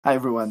Hi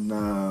everyone.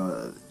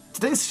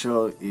 Today's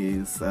show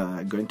is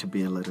going to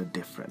be a little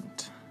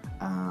different.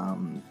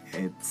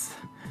 It's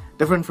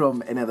different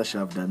from any other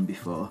show I've done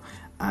before.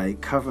 I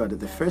covered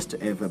the first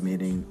ever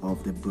meeting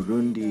of the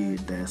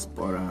Burundi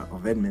diaspora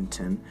of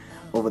Edmonton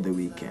over the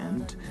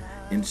weekend.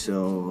 And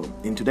so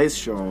in today's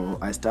show,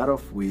 I start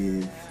off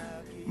with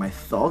my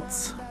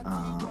thoughts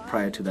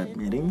prior to that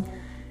meeting,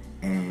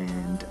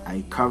 and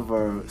I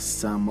cover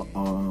some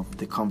of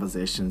the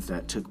conversations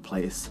that took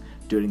place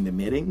during the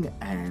meeting,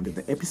 and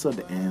the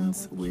episode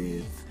ends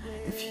with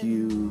a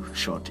few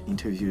short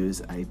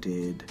interviews I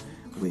did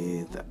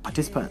with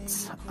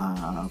participants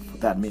of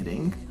that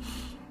meeting.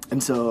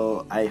 And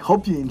so I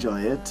hope you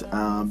enjoy it.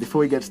 Before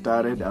we get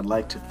started, I'd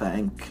like to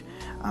thank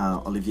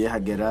Olivier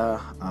Hagera,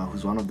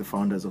 who's one of the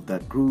founders of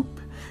that group,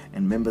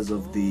 and members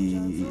of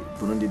the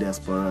Burundi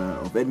diaspora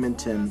of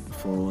Edmonton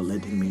for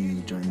letting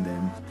me join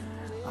them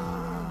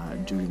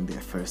during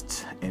their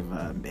first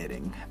ever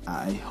meeting.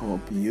 I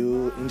hope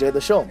you enjoy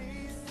the show.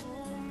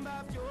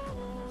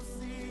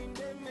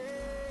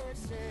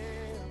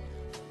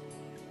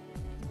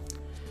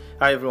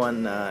 Hi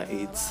everyone,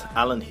 it's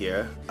Alan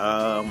here.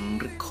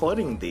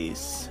 Recording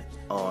this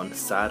on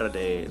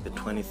Saturday, the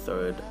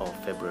 23rd of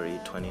February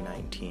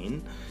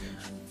 2019.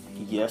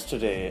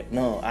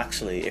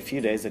 A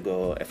few days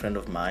ago, a friend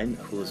of mine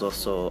who's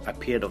also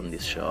appeared on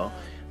this show,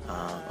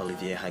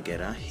 Olivier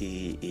Hagera,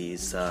 he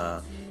is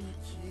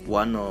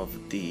one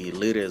of the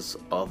leaders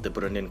of the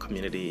Burundian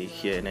community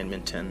here in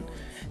Edmonton,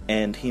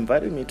 and he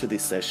invited me to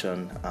this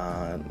session.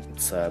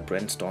 It's a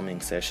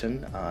brainstorming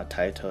session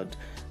titled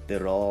 "The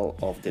Role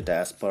of the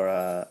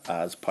Diaspora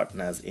as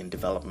Partners in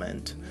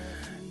Development."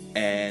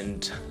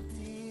 And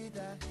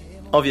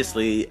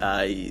obviously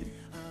I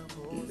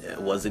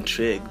was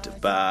intrigued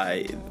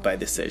by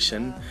the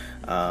session.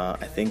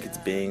 I think it's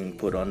being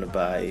put on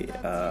by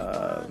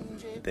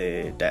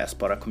the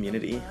diaspora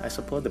community, I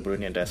suppose, the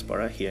Burundian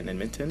diaspora here in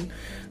Edmonton.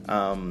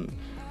 I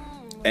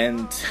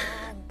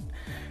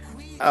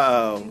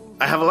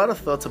have a lot of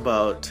thoughts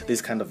about these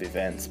kind of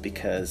events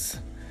because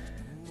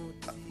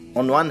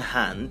on one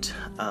hand,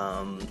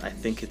 I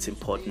think it's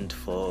important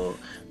for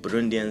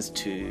Burundians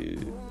to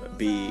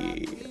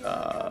be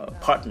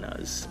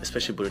partners,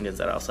 especially Burundians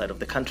that are outside of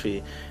the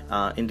country,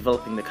 in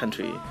developing the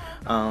country.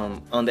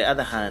 On the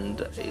other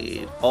hand,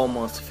 it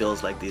almost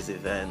feels like these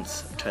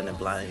events turn a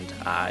blind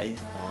eye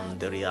on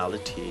the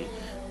reality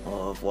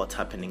of what's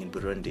happening in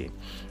Burundi.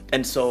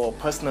 And so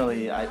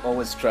personally, I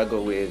always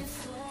struggle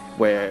with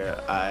where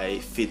I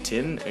fit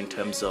in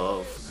terms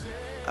of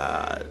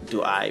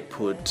do I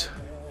put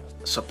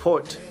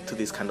support to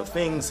these kind of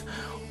things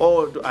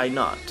or do I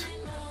not?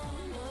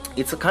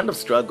 It's a kind of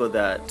struggle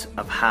that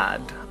I've had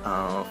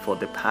for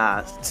the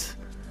past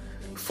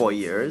 4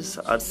 years,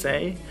 I'd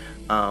say,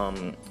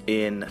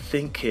 in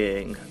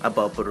thinking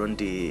about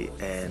Burundi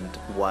and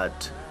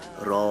what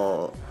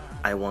role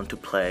I want to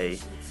play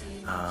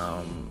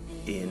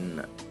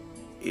in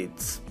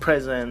its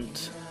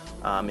present,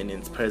 in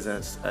its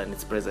presence and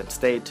its present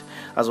state,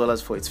 as well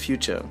as for its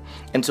future.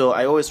 And so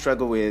I always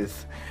struggle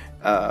with,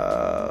 do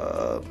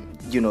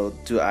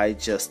I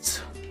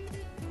just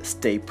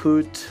stay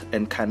put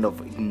and kind of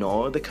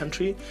ignore the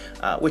country,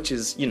 which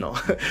is,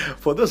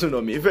 for those who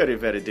know me, very,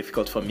 very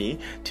difficult for me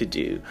to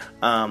do.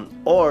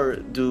 Or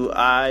do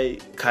I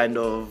kind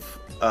of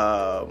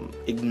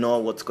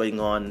ignore what's going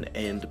on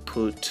and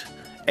put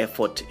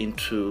effort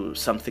into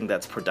something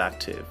that's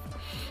productive?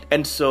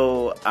 And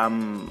so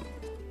I'm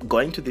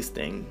going to this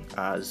thing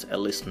as a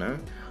listener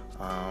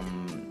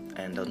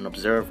and an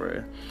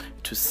observer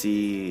to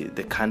see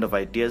the kind of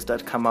ideas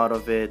that come out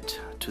of it,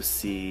 to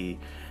see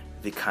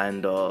the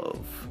kind of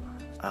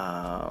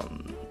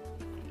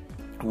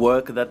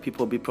work that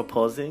people be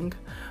proposing.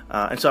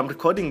 And so I'm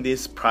recording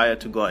this prior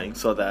to going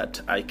so that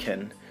I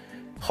can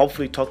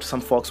hopefully talk to some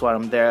folks while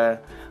I'm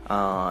there,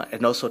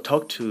 and also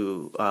talk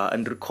to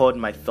and record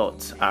my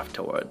thoughts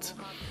afterwards.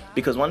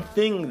 Because one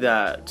thing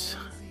that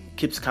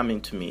keeps coming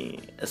to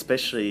me,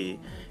 especially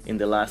in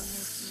the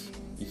last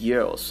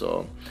year or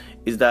so,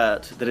 is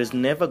that there is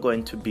never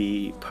going to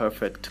be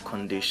perfect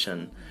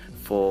condition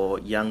for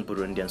young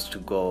Burundians to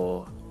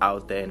go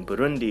out there in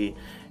Burundi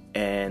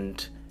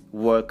and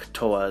work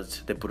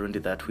towards the Burundi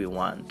that we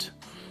want.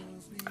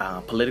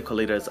 Political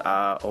leaders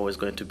are always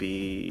going to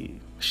be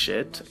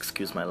shit,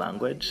 excuse my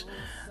language.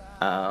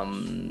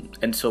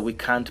 And so we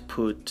can't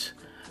put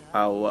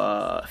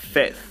our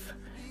faith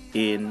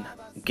in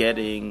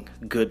getting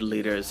good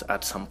leaders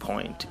at some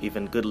point.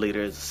 Even good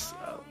leaders,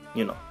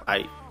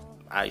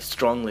 I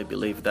strongly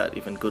believe that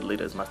even good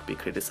leaders must be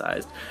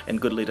criticized, and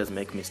good leaders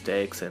make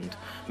mistakes and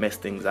mess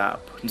things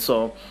up. And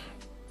so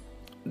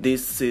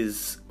this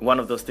is one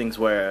of those things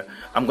where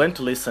I'm going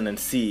to listen and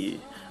see,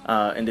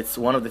 and it's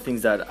one of the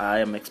things that I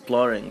am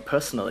exploring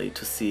personally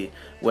to see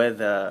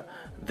whether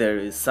there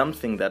is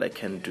something that I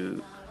can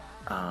do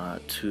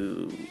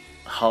to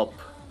help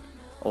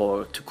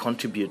or to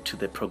contribute to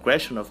the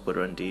progression of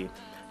Burundi,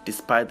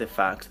 despite the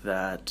fact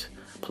that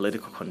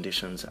political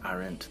conditions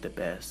aren't the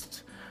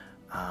best.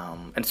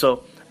 And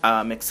so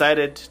I'm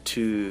excited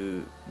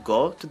to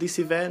go to this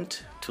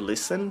event, to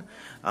listen,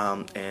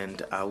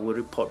 and I will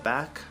report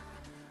back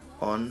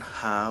on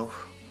how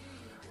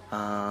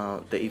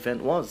the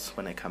event was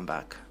when I come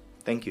back.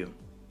 Thank you.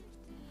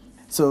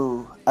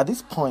 So at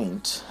this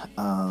point,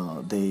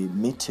 the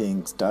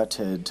meeting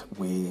started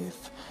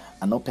with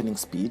an opening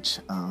speech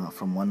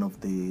from one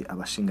of the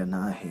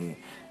Abashinganahe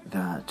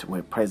that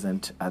were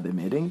present at the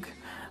meeting.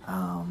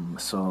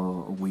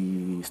 So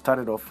we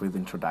started off with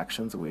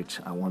introductions, which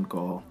I won't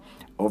go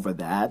over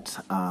that.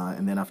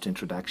 And then after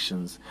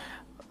introductions,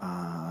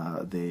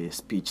 the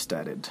speech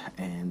started.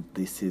 And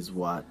this is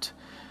what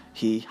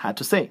he had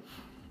to say.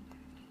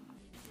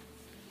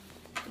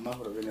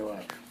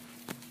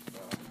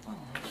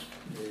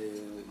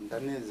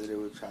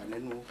 Ndanezerewe cyane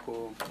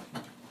nuko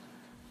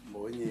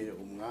mbonye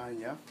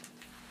umwanya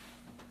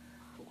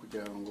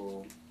kugira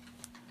ngo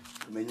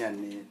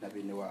tumenyane na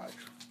bene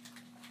wacu.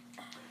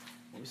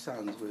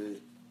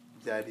 Bisanzwe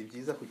byari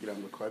byiza kugira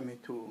ngo twame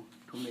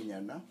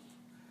tumenyana,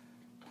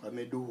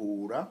 twame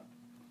duhura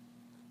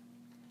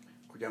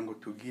kugira ngo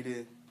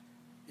tugire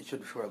icyo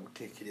dushobora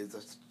gutekereza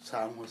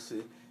cyangwa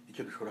se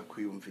icyo dushobora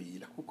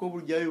kwiyumvira, kuko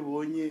burya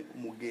yubonye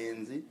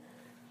umugenzi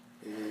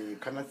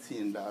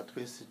kanatsinda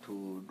twese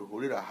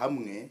duhurira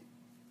hamwe,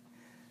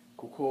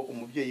 kuko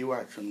umubyeyi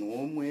wacu ni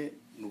umwe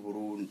n'u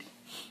Burundi.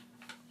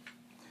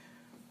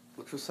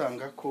 Uco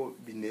usanga ko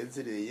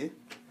binezereye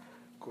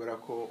kubera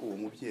ko uwo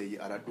mubyeyi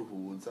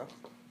araduhuza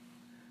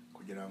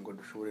kugira ngo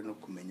dushobore no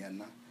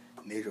kumenyana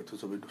n'ejo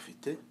tuzobe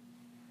dufite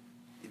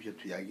ibyo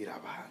tuyagira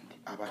abandi,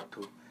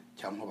 abato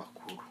cyangwa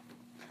bakuru.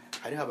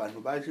 Hari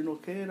abantu baje no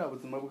kera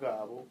ubuzima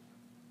bwabo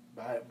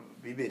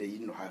bibereye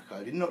ino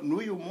hakari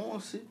n'uyu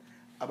munsi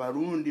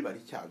abarundi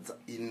baricyaza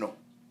ino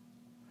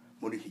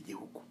muri iki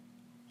gihugu.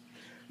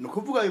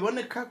 Nukuvuga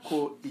biboneka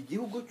ko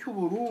igihugu cy'u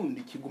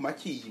Burundi kiguma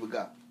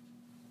kiyibwa,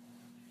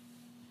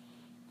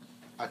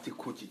 ati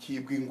kuki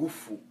kibwa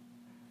ingufu.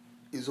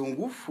 Izo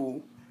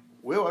ngufu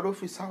we wari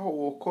ufise aho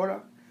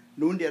wokora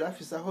n'undi yari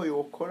afise aho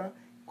yokora,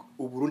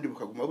 u Burundi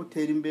bukaguma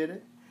butera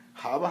imbere.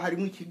 Haba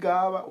harimo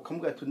ikigaba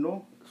ukamubwira ati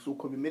no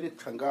suko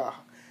bimereka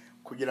ngaha,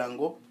 kugira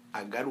ngo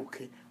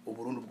agaruke u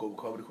Burundi bwo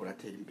bukaba buri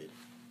kuratera imbere.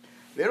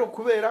 Rero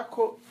kubera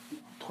ko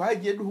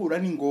twagiye duhura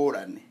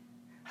n'ingorane,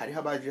 hari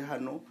habaje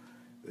hano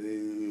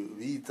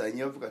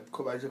bizanye bavuga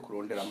ko baje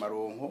kurondera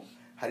amaronko,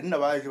 hari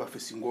nabaje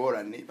bafise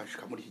ingorane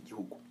bashika muri iki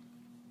gihugu.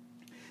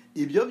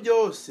 Ibyo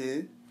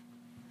byose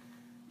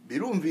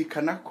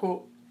birumvikana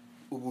ko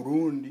u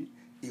Burundi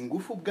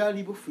ingufu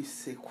bwari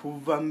bufise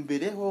kuva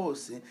mbere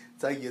hose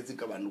zagiye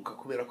zigabanuka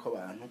kubera ko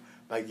abantu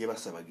bagiye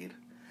basabagira.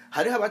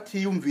 Hari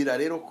abatiyumvira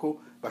rero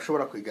ko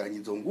bashobora kwiganya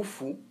izo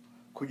ngufu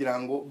kugira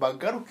ngo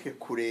bagaruke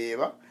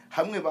kureba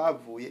hamwe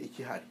bavuye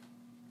ikihari.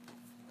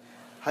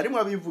 Harimo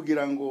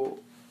abivugira ngo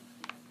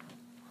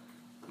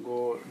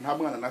nta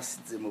mwana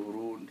nasize mu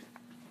Burundi,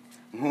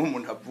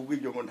 nk'umuntu avuga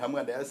ibyo ngo nta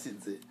mwana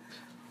yasize.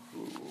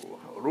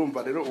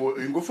 Urumva rero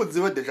ingufu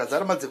ziwe deja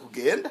zaramaze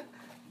kugenda,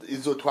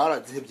 izo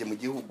twarazihebye mu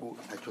gihugu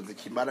ntacyo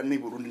zikimara, ni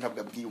Burundi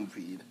ntabwo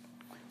abwiyumvira.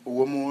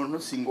 Uwo muntu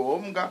si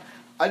ngombwa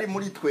ari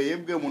muri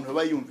twebwe, umuntu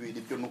bayumvira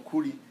ibyo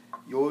nukuri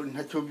yo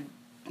ntacyo,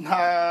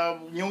 nta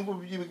nyungu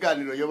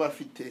by'ibiganiro yo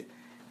bafite,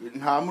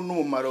 nta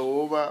n'umumaro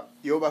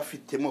yo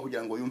bafitemo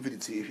kugira ngo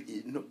yumviritse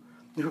ibintu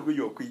n'ubwo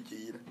yo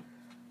kwigira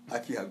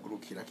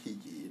akihagurukira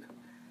akigira,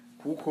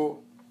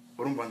 kuko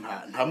urumva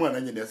nta mwana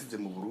nyene yasize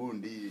mu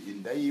Burundi,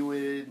 inda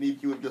yiwe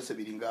n'ibyiwe byose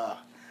biri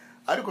ngaha.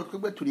 Ariko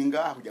twebwe turi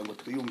ngaha kugira ngo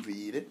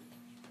twiyumvire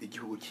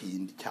igihugu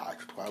kindi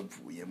cyacu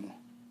twavuyemo.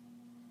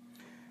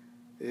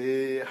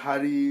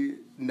 Hari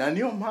na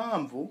niyo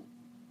mpamvu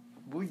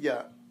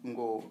burya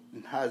ngo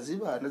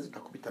ntazibana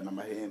zitakubitana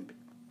amahembe,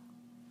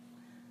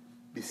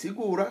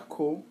 bisigura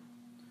ko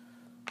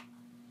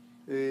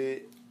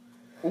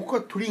uko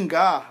turi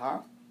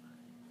ngaha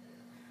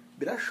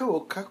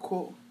birashoboka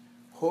ko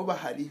hoba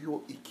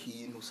hariho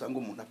ikintu usanga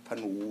umuntu apfa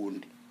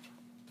n'uwundi.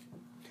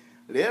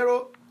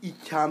 Rero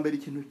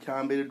ikintu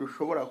cyambere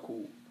dushobora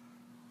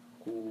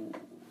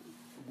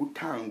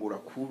gutangura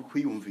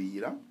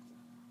kwiyumvira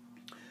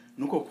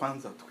nuko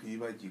kwanza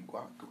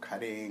twibagirwa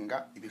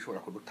tukarenga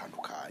ibishobora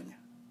kudutandukanya.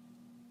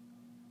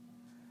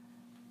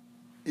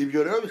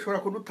 Ibyo rero bishobora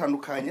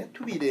kudutandukanya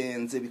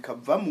tubirenze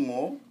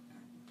bikavamwo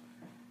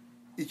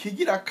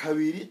ikigira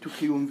kabiri,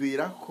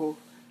 tukiyumvira ko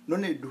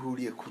none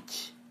duhuriye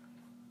kuki.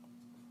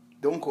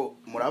 Donc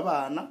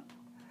murabana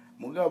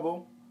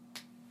mugabo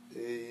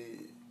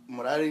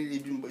murari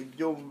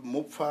ibyo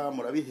mupfa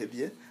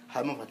murabihebye,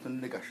 hama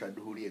mfatane gasha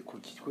duhuriye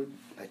kuki, twe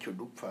ntacyo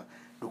dupfa,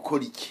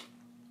 dukora iki,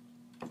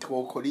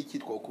 twokora iki,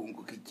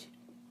 twokunguka iki.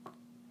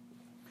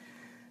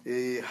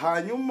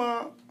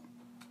 Hanyuma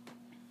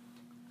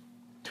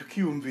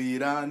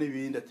tukiyumvira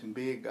n'ibindi, ati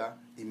mbega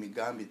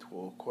imigambi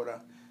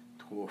twokora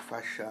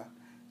twofasha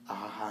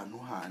aha hantu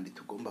handi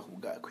tugomba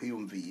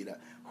kwiyumvira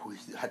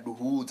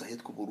haduhuza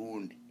hitwa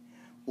Burundi.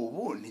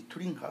 Ubu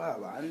ntituri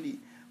nk'abandi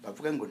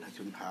bavuga ngo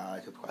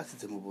ntacyo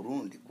twasize mu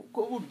Burundi,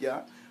 kuko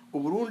burya u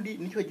Burundi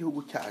nicyo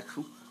gihugu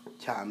cyacu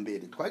cya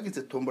mbere.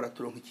 Twagize tombora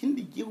turonka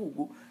ikindi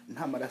gihugu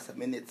nta maraso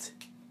amenetse.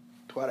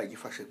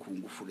 twaragifashe ku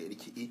ngufu rero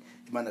iki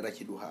Imana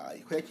arakiduhaye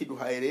ko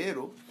yakiduhaye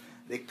rero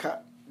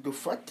reka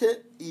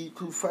dufate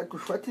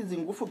izi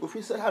ngufu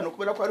dufise hano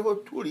kubera ko ariho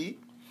turi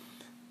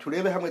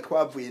turebe hamwe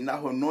twavuye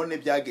naho none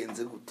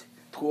byagenze gute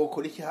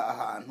twokora iki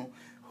ahantu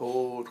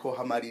ho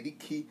twohamarira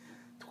iki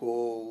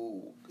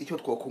icyo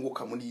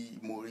twokunguka muri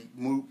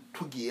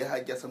tugiye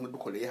hajya samwe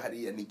dukoreye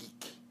hariya ni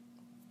giki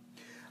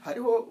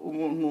hariho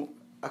umuntu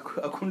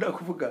akunda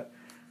kuvuga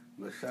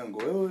bashango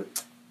wewe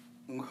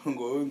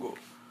ngo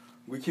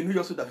ikintu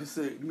cyose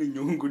udafise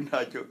n'inyungu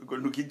ntacyo ngo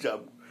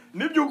ntukijamo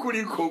nibyo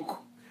kuri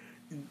koko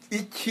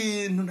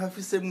ikintu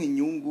ntafise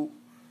mwinyungu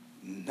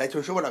ntacyo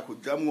ushobora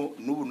kujamwo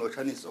n'ubu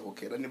noca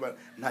nisohokera niba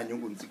nta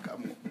nyungu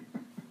nzigamwo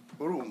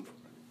urumva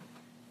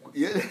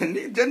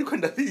je niko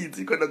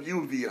ndabizi ko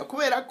ndabyumvira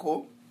kubera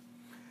ko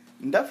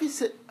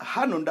ndafise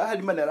hano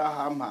ndahari Imana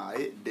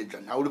yarahampaye deja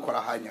ntawe uri ko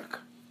arahanyaka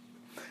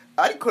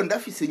ariko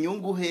ndafise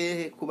inyungu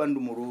hehe kuba ndi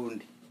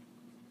umurundi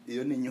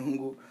iyo ni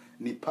inyungu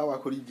ni power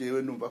kuri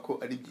jewe numva ko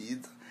ari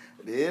byiza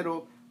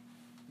rero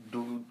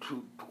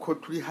ko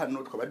turi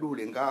hano twaba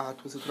duhure ngaha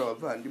twese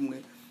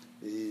turabavandimwe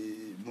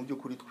mu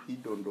by'ukuri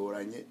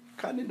twidondoranye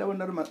kandi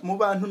ndabona mu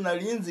bantu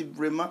narinzi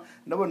vraiment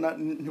ndabona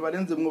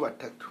ntibarenzemwo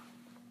batatu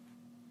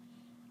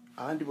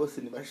abandi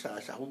bose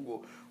nibashasha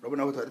ahubwo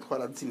urabona ko twari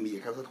twarazimiye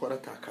kaza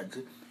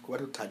twaratakaje kuba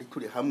tutari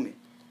turi hamwe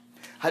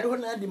hariho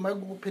n'andi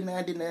magupe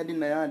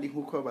n'ayandi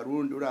nkuko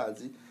abarundi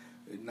urazi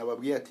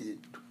nababwiye ati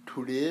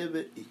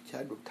turebe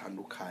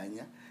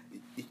icyadutandukanya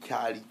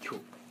icyari cyo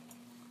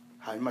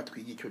hanyuma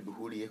twige icyo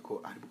duhuriye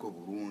ko ari bwo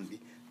Burundi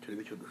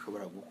turebe icyo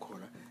dushobora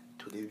gukora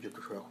turebe ibyo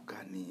dushobora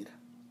kuganira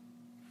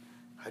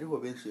hariho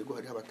benshi yego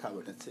hariho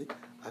abatabonetse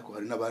ariko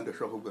hari n'abandi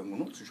bashobora kuvuga ngo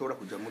ntushobora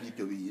kuja muri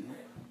ibyo bintu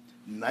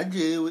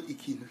najewe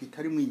ikintu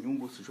kitari mu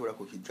inyungu sishobora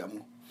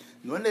kukijamwo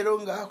none rero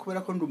ngaha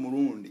kubera ko ndi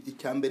umurundi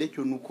icyambere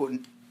cyo nuko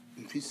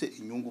mfise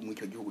inyungu mu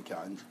icyo gihugu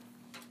cyanje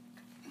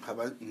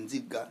nkaba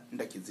nziga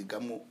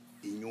ndakizigamo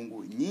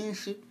inyungu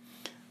nyinshi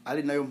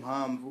ari nayo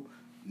mpamvu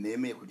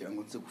nemeye kugira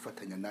ngo nze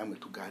gufatanya namwe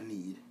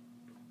tuganire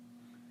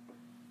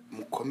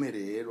mukomere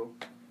rero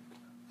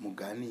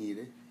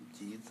muganire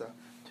byiza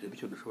turebe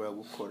icyo dushobora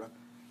gukora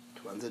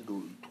tubanze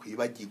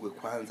twibagirwe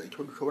kwanza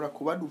icyo dushobora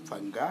kuba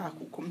dupfa ngaha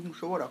kuko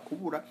ntushobora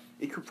kubura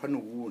icyo upfa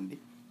n'ubundi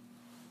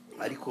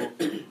ariko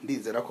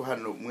ndizera ko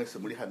hano mwese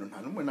muri hano nta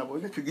numwe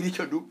nabonye tugira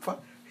icyo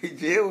dupfa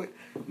jewe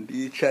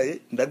ndicaye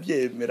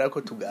ndabyemera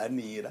ko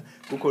tuganira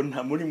kuko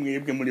nta muri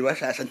mwebwe muri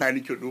bashasha nta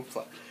nicyo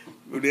dupfa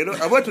rero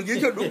abo tugiye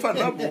icyo dupfa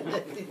nabo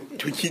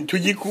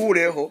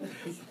tugikureho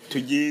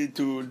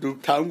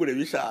dutangure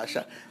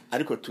bishasha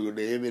ariko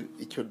turebe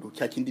icyo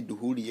cya kindi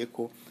duhuriye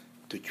ko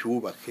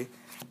tucyubake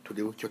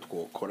turebe icyo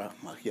twokora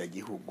muri ya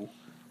gihugu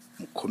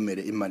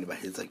mukomere Imana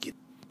ibahezagira.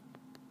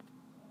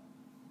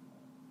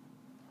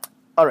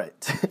 All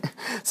right.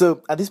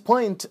 So at this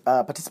point,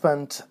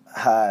 participants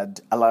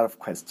had a lot of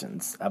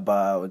questions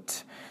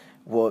about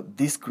what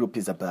this group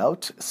is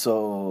about.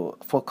 So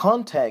for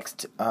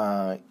context,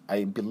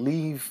 I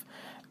believe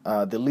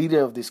the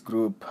leader of this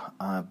group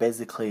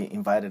basically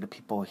invited the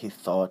people he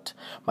thought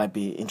might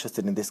be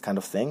interested in this kind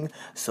of thing.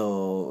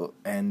 So,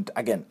 and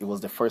again, it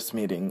was the first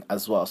meeting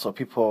as well. So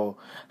people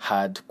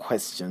had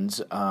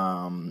questions.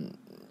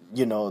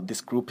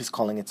 This group is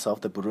calling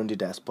itself the Burundi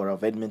Diaspora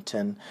of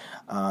Edmonton.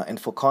 And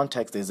for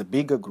context, there's a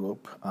bigger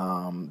group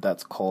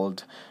that's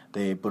called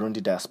the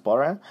Burundi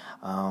Diaspora.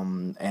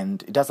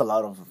 And it does a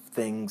lot of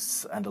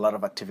things and a lot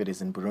of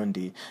activities in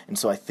Burundi. And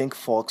so I think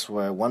folks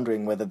were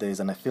wondering whether there's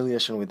an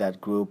affiliation with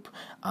that group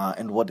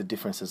and what the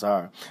differences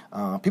are.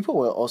 People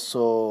were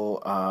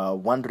also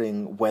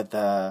wondering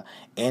whether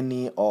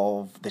any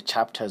of the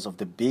chapters of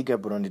the bigger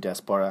Burundi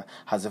Diaspora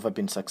has ever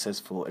been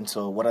successful. And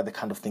so what are the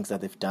kind of things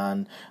that they've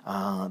done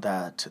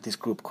that this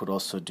group could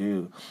also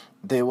do.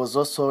 There was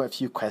also a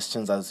few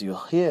questions, as you'll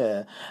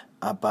hear,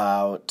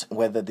 about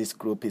whether this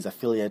group is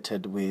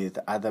affiliated with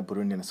other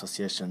Burundian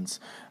associations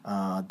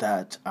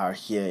that are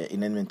here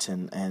in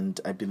Edmonton,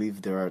 and I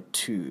believe there are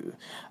two.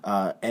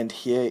 And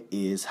here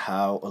is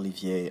how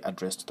Olivier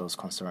addressed those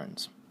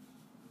concerns.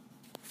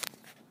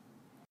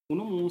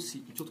 Uno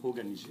munsi icyo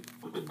twoganije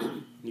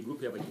ni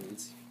groupe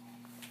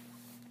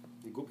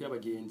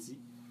y'abagenzi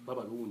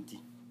b'abarundi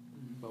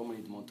baba muri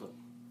Edmonton.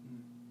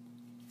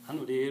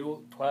 Hano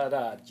rero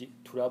twarabye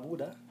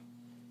turabura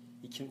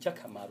ikintu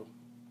cy'akamaro.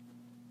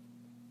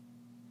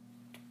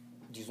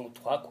 Disons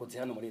twakoze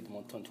hano muri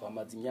Edmonton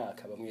twamaze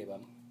imyaka bamwe.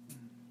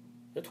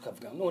 Yo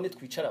tukavuga none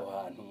twicara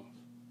ahantu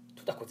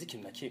tudakoze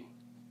ikintu na kimwe.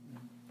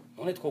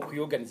 None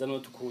twokuyorganiza no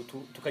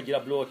tukagira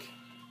block.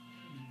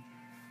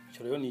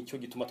 Cyo rero nicyo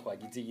gituma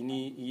twagize iyi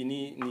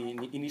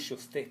ni initial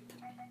step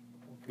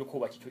yo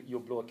kubaka iyo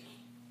block.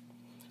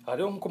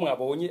 Rero nkuko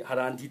mwabonye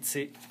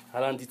haranditse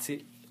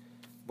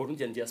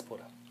Burundian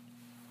Diaspora.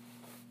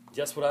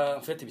 Diaspora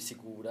en fait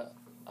bisigura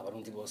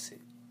abarundi bose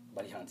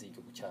bari hanze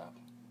y'igihugu cyabo.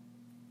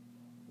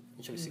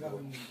 Nicyo bisigura.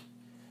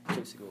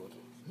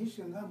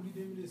 Nishinga muri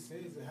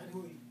 2016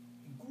 hariho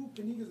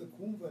groupe nigeze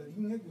kumva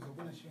rimwe gusa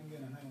ko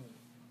nashingana nayo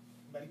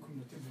bari ku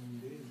minoteze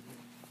imbere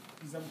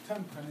iza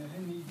gutandukana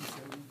n'iyi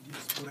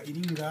diaspora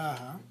iri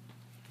ngaha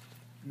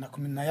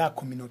na ya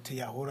communauté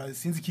yahora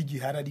sinzi iki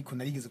gihara ariko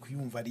narigeze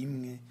kuyumva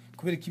rimwe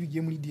kubera ko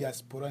ibigiye muri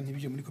diaspora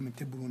ntibije muri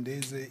communauté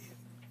burundaise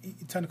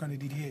itandukanye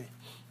ririhe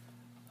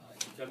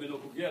cyane no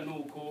kubwira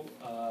nuko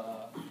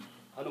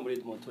hano muri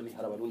Edmonton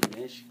hari abarundi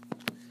benshi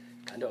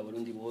kandi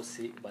abarundi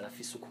bose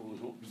barafise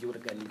ukuntu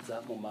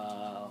biyorganiza mu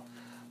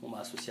ma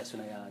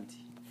association yandi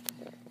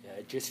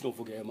Jesse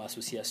novuga ayo ma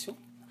association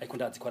ariko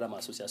ndazi ko ari ama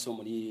association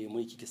muri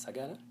iki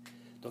gisagara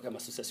donc ama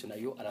association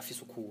nayo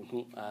arafise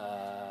ukuntu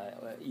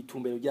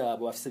itumbero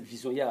ryabo afise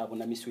vision yabo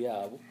na mission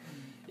yabo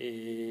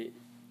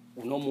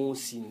uno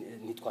munsi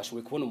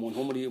nitwashoboye kubona umuntu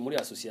wo muri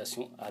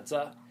association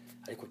aza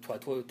ariko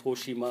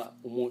twoshima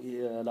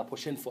la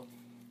prochaine fois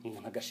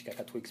umuntu agashika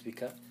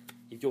akatwexplica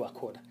ibyo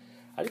bakora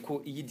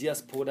ariko iyi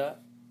diaspora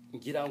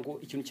ngira ngo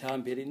ikintu cya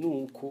mbere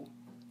nuko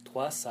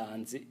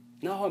twasanze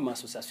naho ama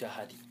association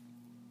ahari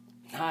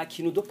nta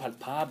kintu do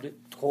palpable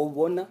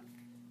twobona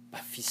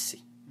bafise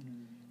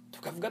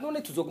tukavuga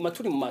none tuzoguma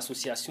turi mu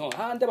association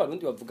hande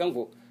abarundi bavuga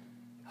ngo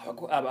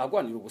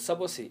abagwanira ubusa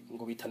bose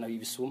ngo bitana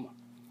bibisuma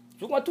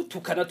tuguma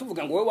tutukana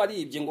tuvuga ngo we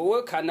waribye ngo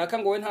we kanaka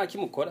ngo we nta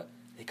kimukora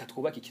reka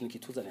twubake ikintu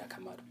kituzanira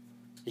akamaro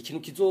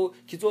ikintu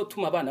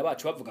kizotuma abana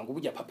bacu bavuga ngo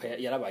burya papa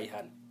yarabaye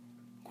hano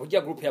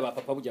burya groupe y'aba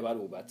papa burya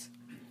barubatse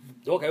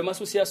donc ayo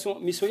association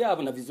mission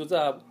yabo na vision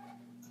zabo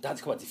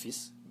ndazi ko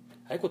bazifise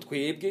ariko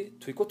twebwe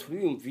turiko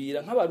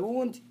turiyumvira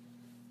nk'abarundi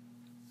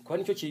kwa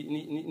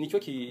nicyo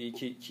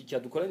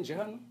cyadukoranije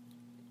hano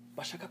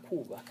bashaka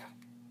kubaka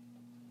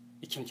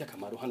ikintu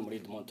cy'akamaro hano muri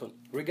Edmonton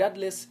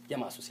regardless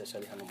y'ama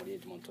association ari hano muri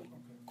Edmonton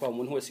kwa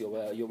umuntu wese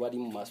yoba ari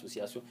mu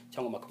association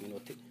cyangwa ma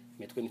communauté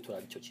metwe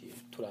nituraba icyo kintu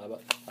turaba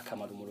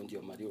akamaro umurundi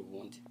yo mari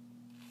ubundi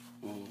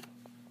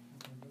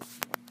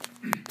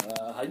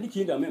hari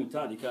n'ikindi amwe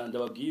mutandika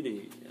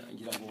ndababwire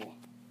ngira ngo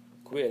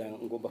kubera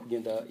ngomba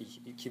kugenda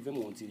ikive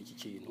mu nzira iki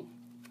kintu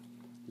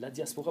la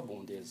diaspora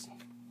burundaise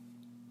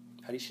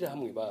hari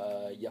hamwe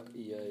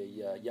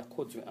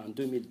yakozwe en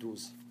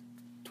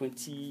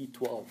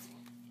 2012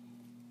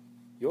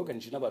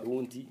 yoganije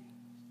n'abarundi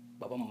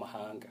baba mu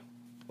mahanga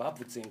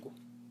bavuze ngo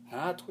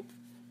nkatwe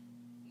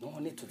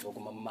none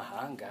tuzoguma mu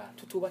mahanga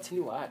tutubatse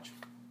ni wacu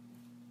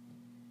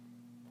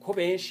ko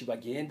benshi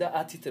bagenda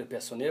à titre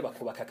personnel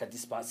bakubaka ka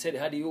dispensaire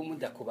hari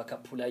umuntu akubaka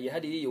pulaye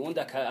hari undi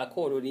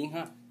akorora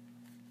inka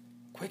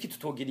kweki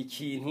tutogira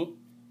ikintu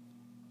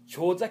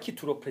cyoza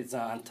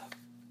kiturepresenta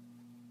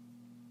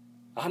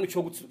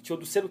ahantu cyo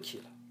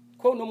duserukira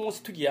ko no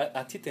munsi tugiye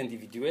à titre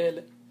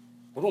individuel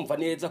urumva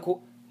neza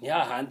ko ni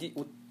hahandi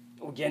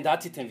ugenda à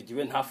titre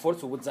individuel nta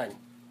force ubuzanye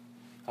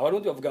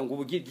abarundi bavuga ngo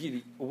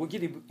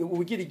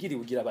ubugirigiri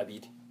bugira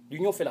babiri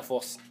l'union fait la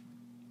force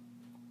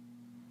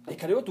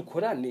reka rero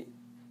dukorane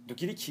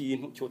dugira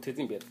ikintu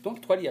cyoteza imbere donc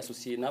twari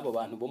associé n'abo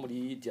bantu bo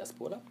muri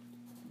diaspora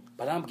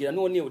barambwira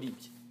none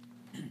uribye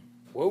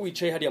wowe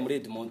wicaye hariya muri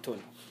Edmonton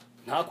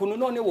nta kuntu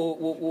none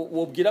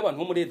wobwira abantu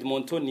bo muri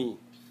Edmonton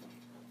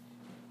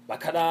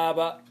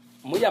bakaraba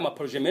muri ama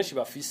projet menshi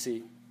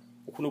bafise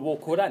ukuntu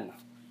bokorana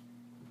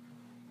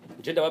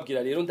nje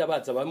ndababwira rero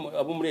ndabaza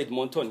abo muri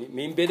Edmonton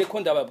me imbere ko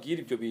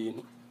ndababwira ibyo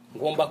bintu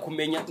ngomba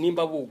kumenya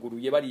nimba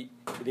buguruye bari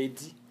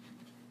ready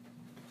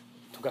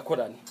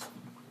tugakorana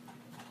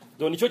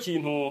donc nicyo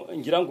kintu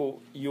ngira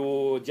ngo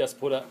iyo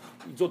diaspora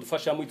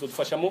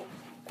izodufashamo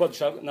kwa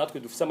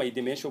natwe dufise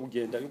amayide menshi yo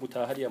kugenda yo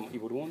gutaha hariya i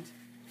Burundi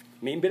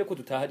me imbere ko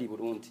dutaha i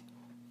Burundi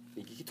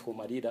igiki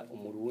twomarira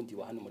umurundi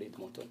wa hano muri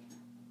Edmonton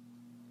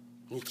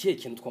ni kiye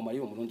kintu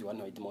twomarira umurundi wa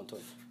hano Edmonton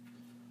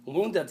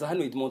umurundi aza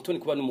hano Edmonton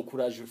kuba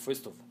n'umukuraje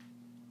first of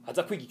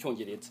aza kwiga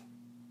icyongereza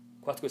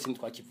kwa twese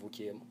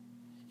ntitwakivukiyemo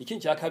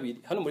ikindi cya kabiri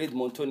hano muri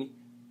Edmonton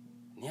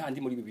ni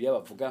handi muri Bibiliya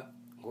bavuga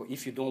ngo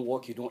if you don't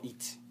work you don't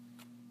eat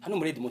hano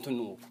muri Edmonton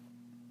nuko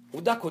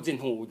udakoze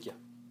nturya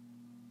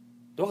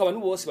donc abantu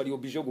bose bari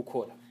oblige yo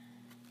gukora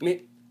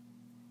me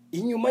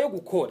inyuma yo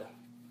gukora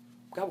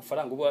bwa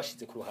bufaranga ubo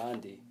washize ku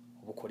ruhande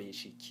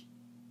ubukoresha iki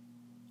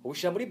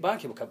ubushira muri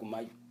banki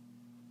bukagumayo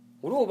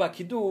urubaka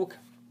iduka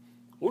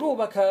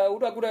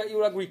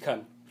uragura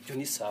ikano ibyo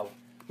ni sawa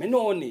me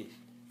none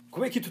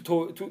kubera iki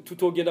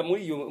tutogenda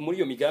muri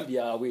iyo migambi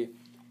yawe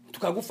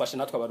tukagufasha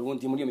natwe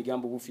abarundi muri iyo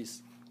migambi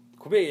ubufise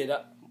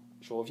kubera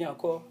je reviens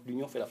encore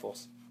l'union fait la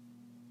force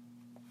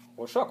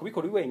ushaka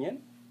kubikora wenyene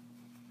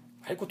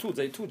ariko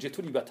tuje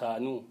turi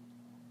batanu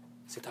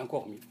c'est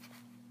encore mieux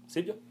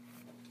sibyo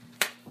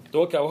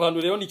donc aho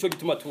hantu rero nicyo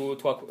gituma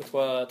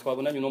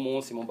twabonanye no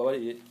munsi mu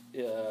mbabare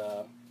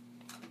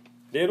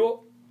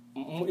rero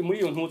muri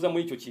iyo ntuza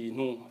muri icyo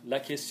kintu la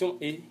question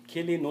est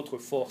quelle est notre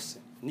force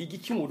ni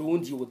giki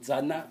murundi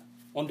uzana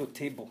on the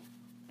table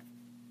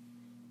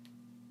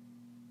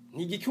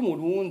ni giki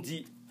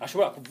murundi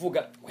ashobora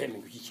kuvuga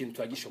wemenga iki kintu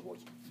twagishoboye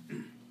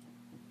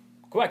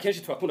kuba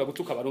kenshi twakunda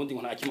gutuka abarundi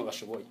ngo nta kimwe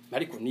bashoboye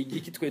ariko ni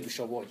igiki twe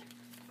dushoboye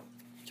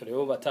cyo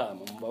rero batama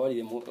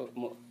mubabarire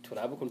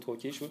turabe ko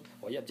twokishu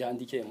oya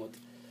byandike muto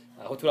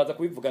aho turaza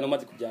kubivugana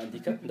maze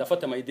kubyandika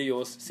ndafata ama idea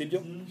yose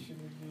sibyo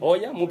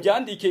oya mu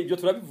byandike ibyo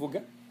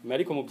turabivuga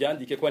ariko mu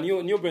byandike kwa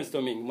niyo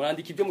brainstorming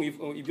murandika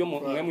ibyo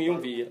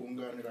mwiyumvira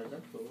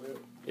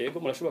yego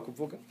murashobora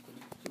kuvuga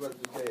kibazo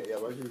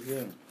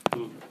yabajije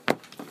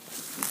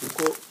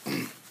kuko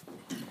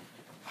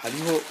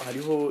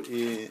hariho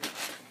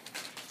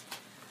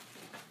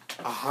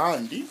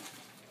ahandi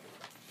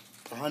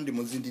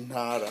mu zindi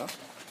ntara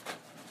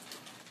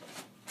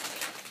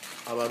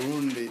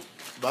abarundi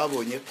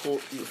babonye ko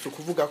si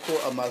ukuvuga ko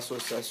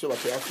amasosiyasiyo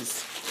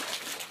batayafise,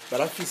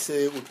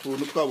 barafise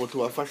utuntu twabo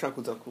tubafasha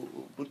kuza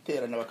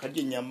guterana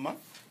bakarya inyama,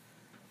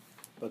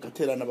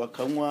 bagaterana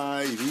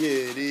bakanywa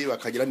ibiyeri,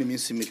 bakagira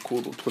n'iminsi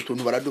mikuru. Utwo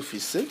tuntu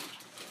baradufise,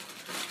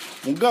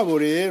 mugabo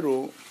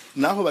rero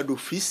naho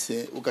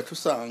badufise ugaca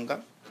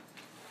usanga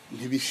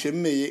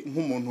ntibishemeye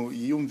nk'umuntu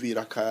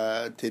yiyumvira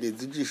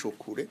akatereza ijisho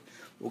kure,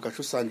 ugaca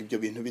usanga ibyo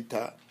bintu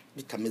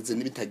bitameze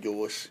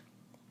n'ibitaryoshe.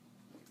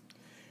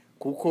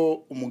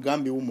 Kuko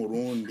umugambi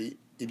w'umurundi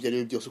ibyo ari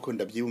byo byose uko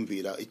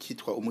ndabyiyumvira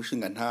ikitwa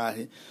umushinga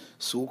ntahe,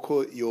 si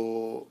uko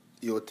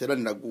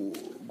yoteranira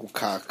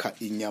gukaka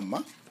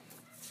inyama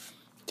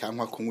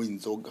cyangwa kunywa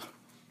inzoga.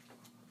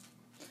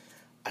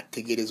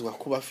 Ategerezwa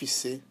kuba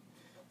afise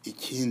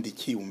ikindi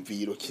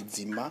kiyumviro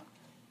kizima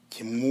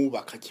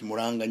kimwubaka,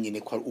 kimuranga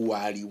nyine ko uwo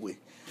ari we.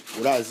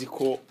 Urazi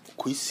ko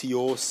ku isi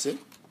yose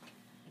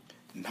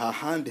nta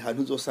handi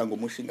hantu uzosanga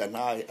umushinga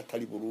ntahe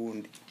atari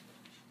Burundi.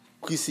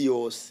 Ku isi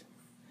yose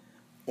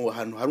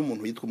ahantu hari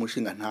umuntu yitwa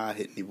umushinga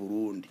ntahe ni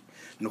Burundi.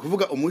 Ni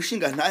ukuvuga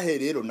umushinga ntahe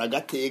rero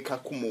nagateka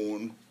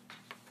k'umuntu.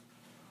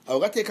 Abo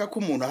gateka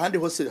k'umuntu ahandi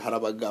hose hari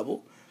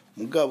abagabo,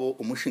 mugabo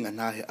umushinga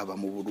ntahe aba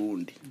mu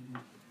Burundi.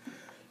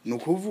 Ni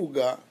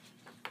ukuvuga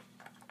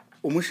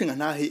umushinga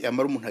ntahe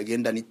yamara umuntu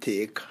agendana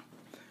iteka,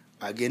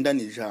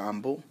 agendana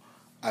ijambo,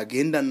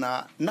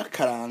 agendana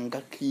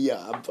n'akaranga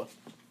k'iyava.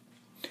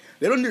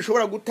 Rero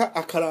ndishobora guta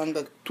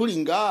akaranga turi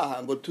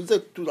ngaha ngo tuze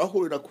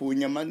turahurira ku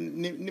nyama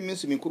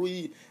n'iminsi mikuru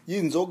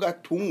y'inzoga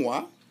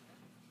tunywa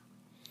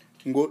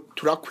ngo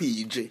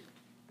turakwije.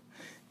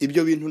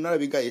 Ibyo bintu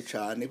narabigaye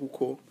cyane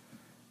kuko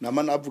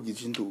nama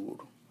navugije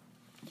induru.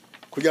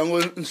 Kugira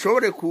ngo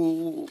nshobore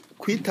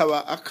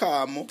kwitaba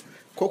akamo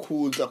ko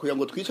kuza kugira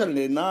ngo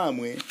twicarane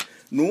namwe,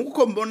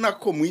 nuko mbona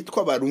ko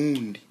mwitwa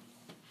Barundi.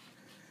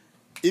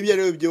 Ibyo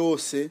rero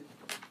byose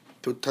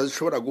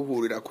tutashobora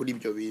guhurira kuri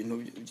ibyo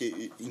bintu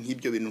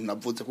nk'ibyo bintu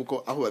navuze,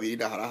 kuko aho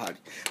babirira harahari.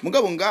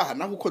 Mugabo ngaha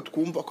naho uko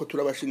twumva ko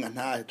turabashinga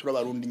ntahe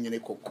turabarundi nyene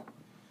koko,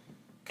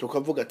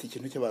 tukavuga ati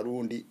ikintu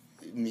cy'abarundi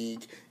ni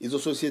izo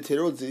societe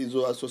rero,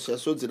 izo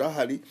association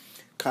zirahari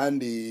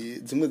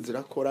kandi zimwe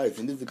zirakora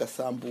izindi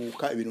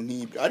zigasambuka ibintu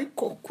nk'ibyo.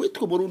 Ariko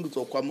kwitwa Burundi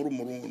uzokwama uri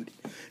umurundi.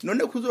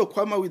 None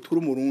kuzokwama witwa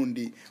uri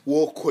umurundi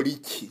wokora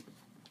iki?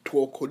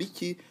 Twokora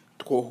iki?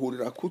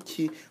 Twohurira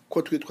kuki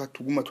ko twitwa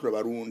tuguma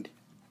turabarundi?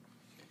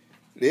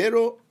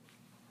 Rero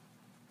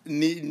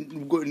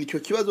nicyo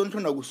kibazo nico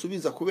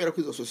nagusubiza, kubera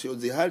ko izo sosiyo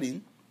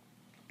zihari,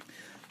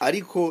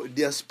 ariko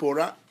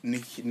diaspora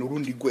ni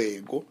urundi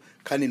rwego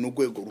kandi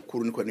n'urwego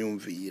rukuru niko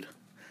niyumvira,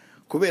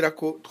 kubera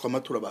ko twama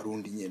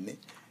turabarundi nyene.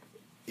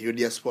 Iyo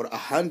diaspora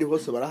ahandi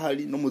hose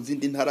barahari no mu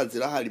zindi ntara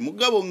zirahari,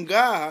 mugabo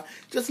ngaha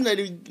je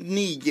sinari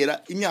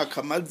nigera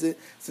imyaka maze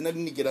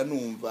sinari nigera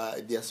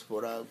numva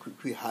diaspora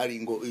kwihari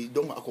ngo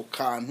donc ako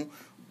kantu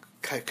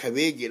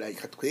kabegera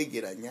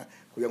ikatwegeranya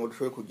kugira ngo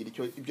dushobore kugira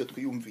ibyo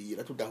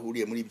twiyumvira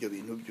tudahuriye muri ibyo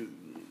bintu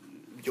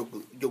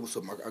byo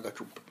gusoma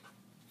agacupa.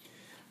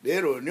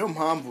 Rero niyo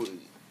mpamvu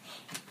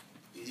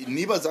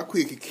nibaza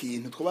kwika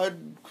ikintu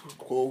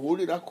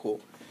twohurira ko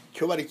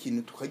cyo bari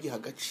ikintu tukagiha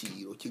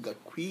agaciro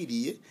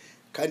kigakwiriye,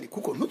 kandi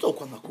kuko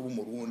ntuzokwanga kuba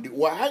umurundi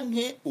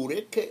wanke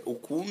ureke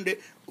ukunde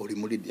uri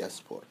muri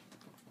diaspora,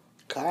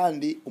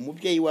 kandi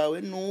umubyeyi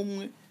wawe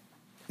numwe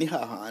ni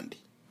hahandi.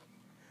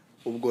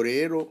 Ubwo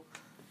rero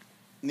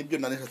nibyo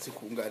naneshatse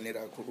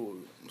kunganira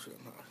kuri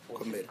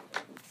komera.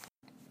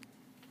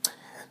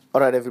 All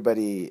right,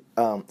 everybody.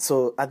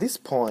 So at this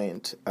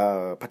point,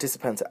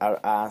 participants are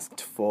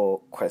asked for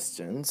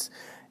questions,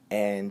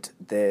 and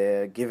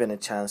they're given a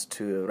chance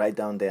to write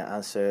down their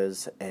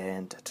answers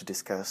and to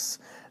discuss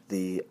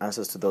the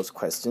answers to those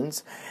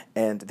questions.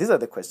 And these are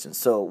the questions.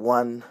 So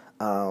 1,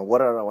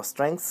 what are our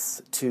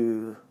strengths?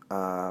 2,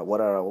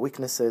 what are our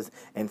weaknesses?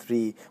 And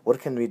 3,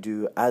 what can we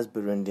do as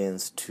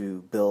Burundians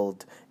to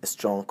build a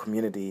strong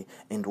community,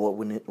 and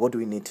what do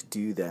we need to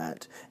do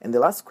that? And the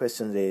last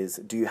question is,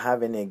 do you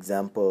have any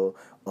example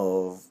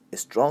of a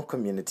strong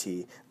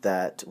community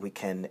that we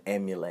can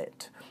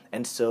emulate?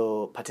 And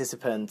so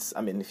participants,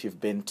 I mean, if you've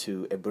been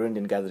to a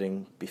Burundian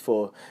gathering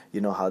before, you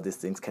know how these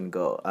things can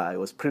go. It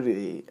was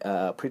pretty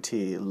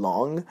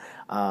long,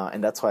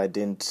 and that's why I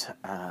didn't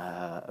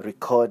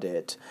record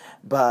it.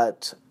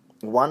 But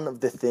one of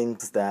the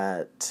things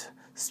that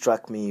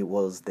struck me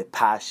was the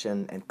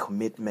passion and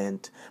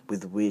commitment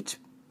with which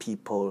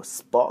people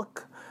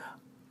spoke.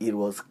 It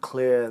was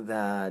clear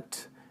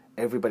that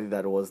everybody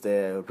that was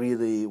there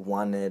really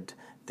wanted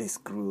this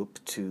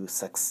group to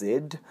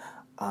succeed,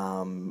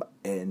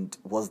 and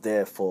was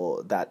there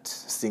for that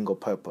single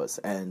purpose.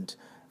 And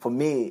for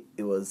me,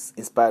 it was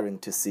inspiring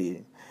to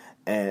see.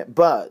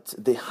 But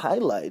the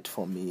highlight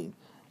for me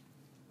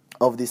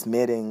of this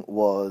meeting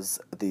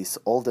was this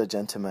older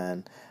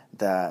gentleman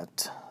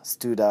that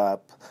stood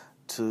up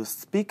to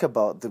speak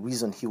about the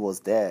reason he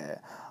was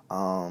there.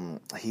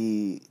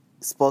 he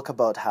spoke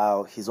about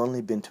how he's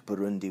only been to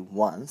Burundi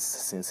once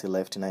since he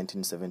left in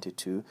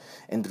 1972,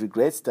 and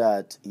regrets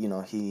that,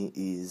 he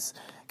is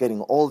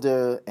getting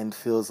older and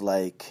feels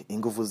like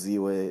inguvu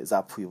ziwe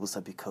zapfuye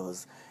ubusa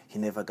because he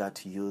never got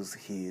to use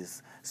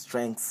his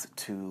strengths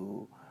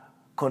to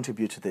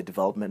contribute to the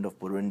development of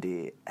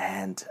Burundi.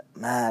 And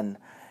man,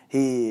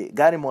 he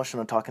got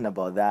emotional talking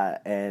about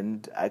that,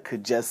 and I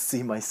could just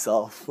see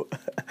myself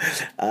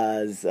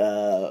as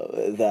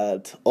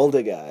that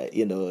older guy,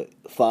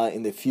 far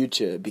in the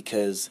future,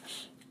 because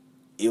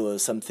it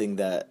was something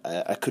that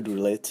I could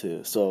relate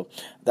to. So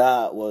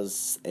that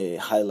was a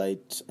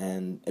highlight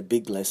and a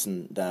big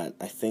lesson that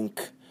I'll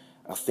think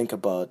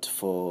about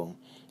for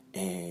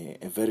a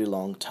very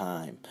long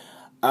time.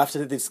 After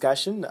the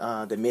discussion,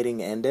 the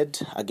meeting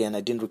ended. Again,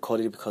 I didn't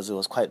record it because it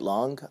was quite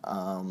long.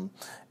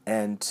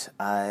 And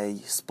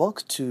I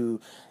spoke to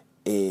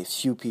a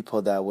few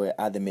people that were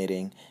at the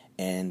meeting,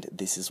 and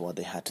this is what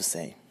they had to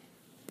say.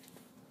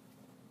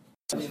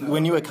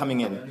 When you were coming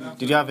in,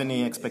 did you have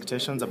any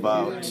expectations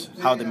about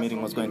how the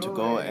meeting was going to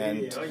go,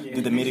 and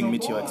did the meeting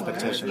meet your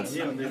expectations?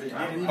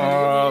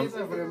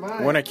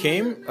 When I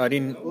came, I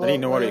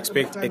didn't know what to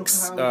expect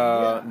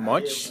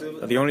much.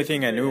 The only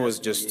thing I knew was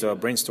just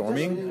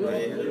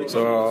brainstorming.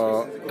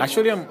 So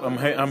actually,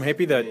 I'm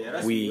happy that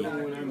we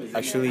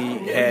actually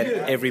had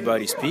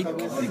everybody speak,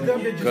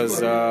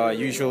 because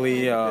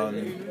usually,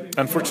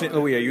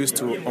 unfortunately, we are used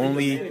to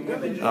only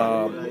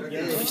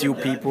few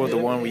people, the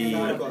one we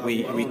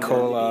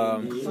call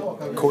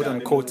quote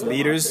unquote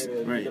leaders,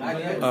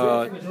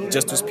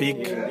 just to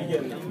speak.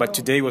 But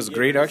today was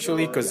great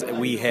actually, because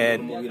we had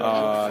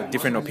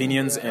different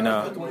opinions, and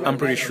I'm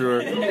pretty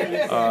sure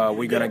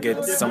we're gonna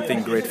get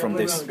something great from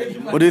this.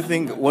 What do you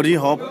think? What do you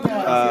hope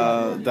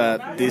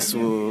that this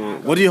will?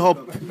 What do you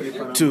hope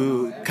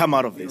to come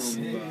out of this?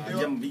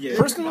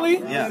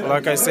 Personally,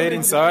 like I said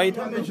inside,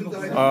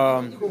 I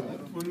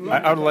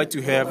would like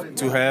to have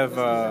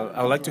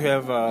I would like to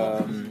have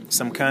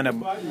some kind of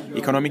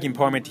economic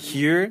empowerment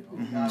here,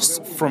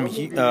 from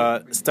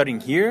starting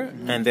here,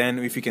 and then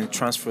if we can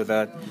transfer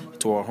that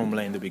to our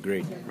homeland, it'd be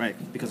great. Right,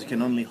 because you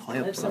can only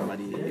help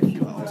somebody if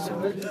you are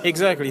also...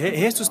 Exactly,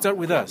 he has to start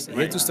with us.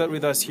 He has to start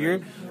with us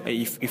here.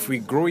 If we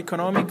grow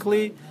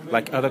economically,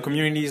 like other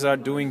communities are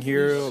doing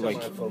here,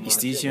 like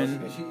East Asian,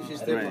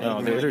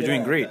 they're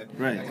doing great.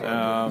 Right.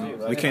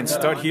 We can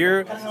start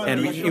here,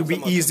 and it'll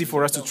be easy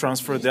for us to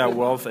transfer that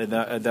wealth and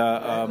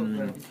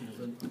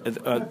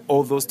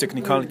all those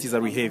technicalities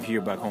that we have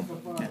here back home.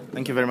 Okay.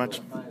 Thank you very much.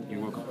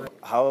 You're welcome.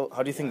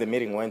 How do you think the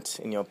meeting went,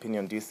 in your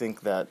opinion? Do you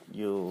think that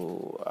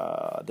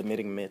the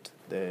meeting met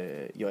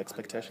your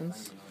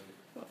expectations?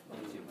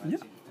 Yeah.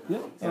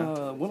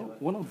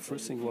 One of the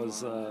first things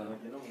was the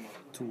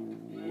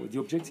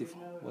objective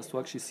was to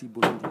actually see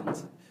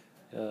Burundians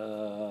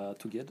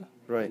together.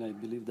 Right. And I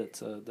believe that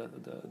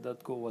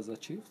that goal was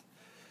achieved.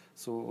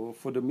 So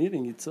for the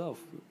meeting itself,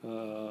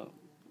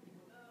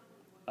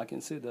 I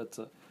can say that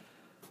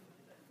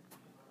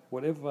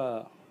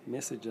whatever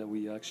message that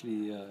we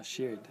actually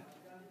shared,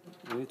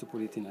 we need to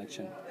put it in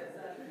action,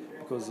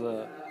 because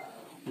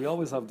we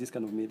always have this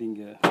kind of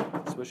meeting,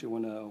 especially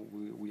when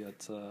we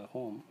at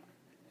home,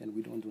 and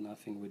we don't do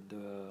nothing with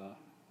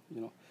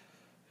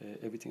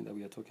everything that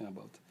we are talking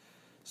about.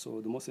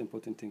 So the most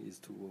important thing is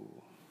to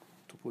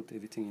put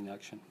everything in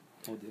action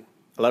out there.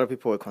 A lot of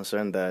people were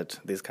concerned that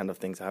these kind of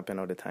things happen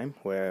all the time,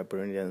 where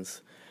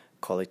Burundians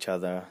call each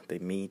other, they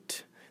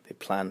meet, they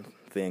plan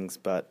things,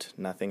 but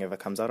nothing ever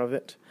comes out of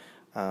it.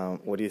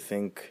 What do you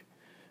think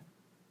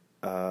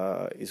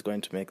is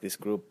going to make this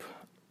group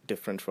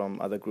different from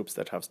other groups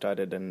that have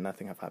started and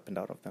nothing have happened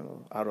out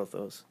of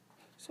those?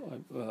 So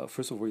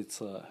first of all,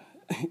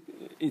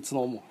 it's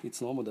normal.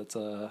 It's normal that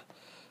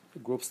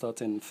groups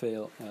start and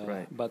fail.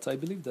 Right. But I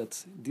believe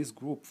that this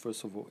group,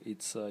 first of all,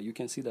 it's you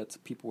can see that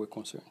people were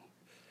concerned.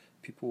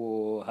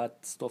 People had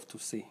stuff to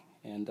say,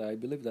 and I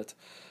believe that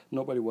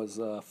nobody was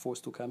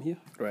forced to come here.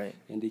 Right.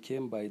 And they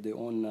came by their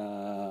own,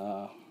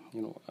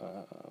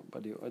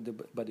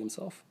 by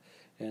themselves.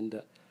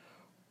 And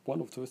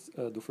one of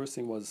the first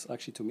thing was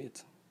actually to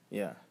meet.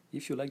 Yeah.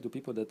 If you like the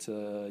people that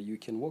you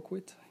can work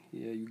with,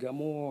 you got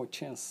more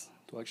chance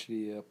to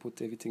actually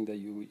put everything that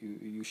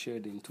you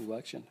shared into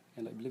action.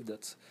 And I believe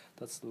that's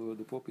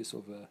the purpose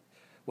of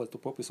the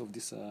purpose of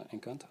this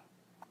encounter.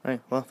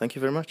 Right. Well, thank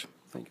you very much.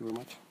 Thank you very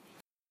much.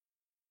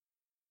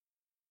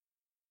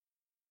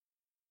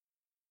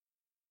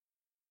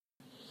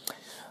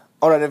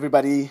 All right,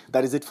 everybody,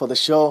 that is it for the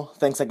show.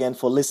 Thanks again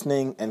for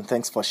listening, and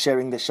thanks for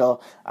sharing the show.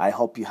 I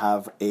hope you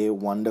have a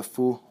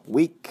wonderful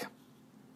week.